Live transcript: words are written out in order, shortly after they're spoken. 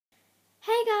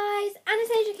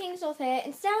Kingsnorth here,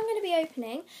 and today I'm going to be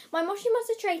opening my Moshi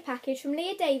Monster trade package from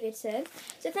Leia Davidson.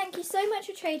 So thank you so much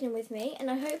for trading with me, and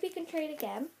I hope we can trade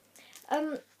again.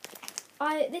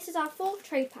 This is our 4th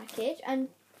trade package, and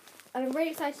I'm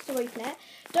really excited to open it.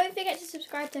 Don't forget to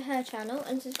subscribe to her channel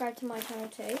and subscribe to my channel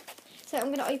too. So I'm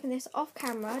going to open this off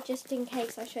camera just in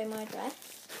case I show my address.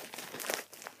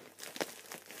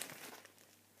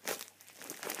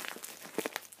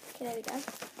 Okay, there we go.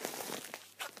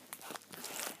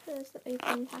 There's the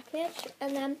open package,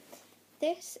 and then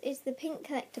this is the pink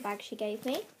collector bag she gave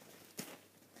me.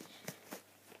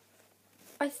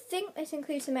 I think this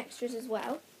includes some extras as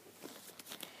well.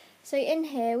 So in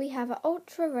here we have an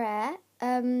ultra rare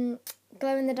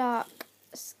glow in the dark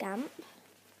scamp.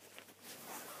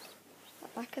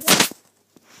 Back of it.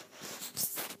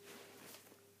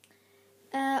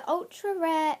 Ultra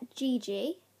rare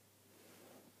GG.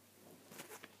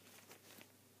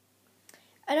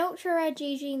 An ultra rare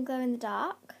GG in glow in the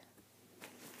dark.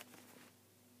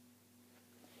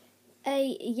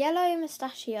 A yellow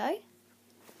mustachio.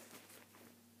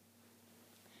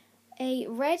 A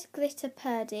red glitter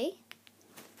Purdy.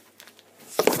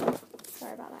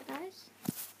 Sorry about that, guys.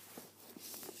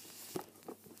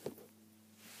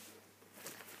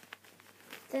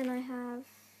 Then I have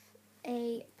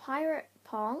a pirate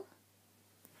Pong.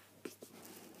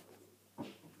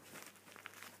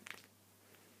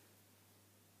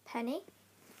 Penny.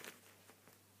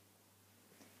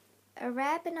 A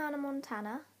rare banana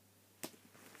Montana.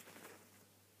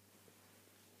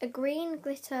 A green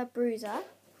glitter Bruiser.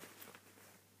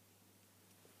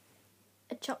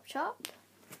 A Chop Chop.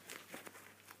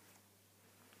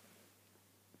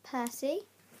 Percy.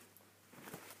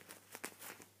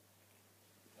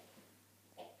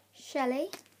 Shelley.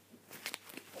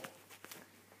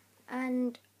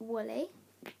 And Wooly.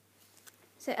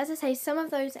 So as I say, some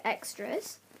of those are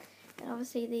extras. And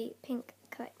obviously the pink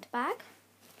collect bag.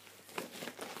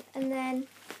 And then,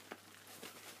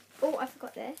 oh, I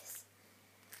forgot this.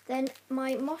 Then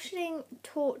my Moshling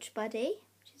Torch Buddy,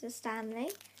 which is a Stanley.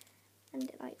 And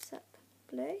it lights up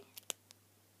blue.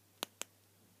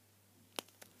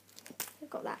 I've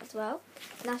got that as well.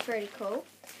 And that's really cool.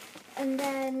 And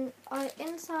then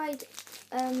inside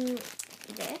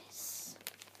this,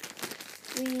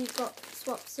 we got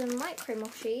swapped some micro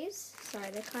Moshis.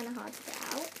 Sorry, they're kind of hard to get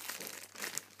out.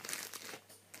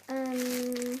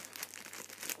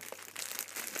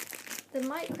 The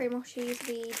micro Moshis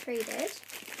we traded.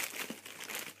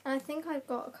 And I think I've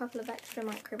got a couple of extra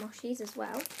micro Moshis as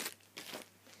well.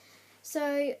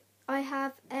 So I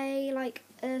have a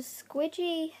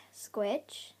squidgy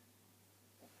squidge,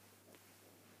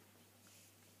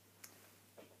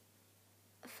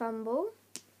 a fumble,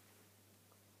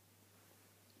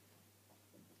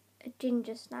 a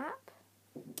ginger snap,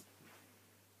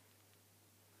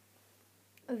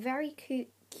 a very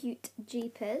cute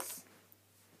Jeepers,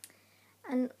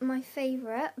 and my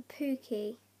favourite,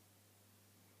 Pookie.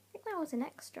 I think that was an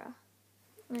extra.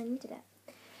 I needed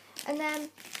it. And then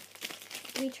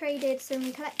we traded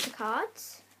some collector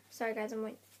cards. Sorry guys, I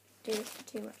won't do this for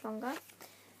too much longer.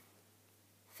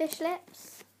 Fish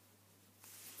Lips,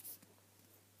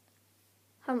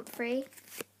 Humphrey,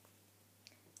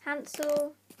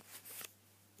 Hansel,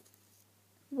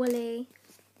 Wooly,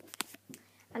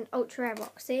 and Ultra Rare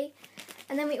Roxy.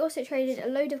 And then we also traded a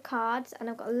load of cards, and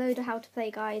I've got a load of how to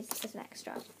play guides as an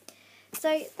extra.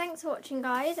 So thanks for watching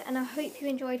guys, and I hope you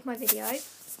enjoyed my video.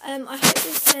 I hope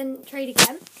we can trade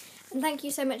again, and thank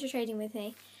you so much for trading with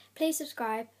me. Please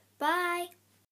subscribe. Bye!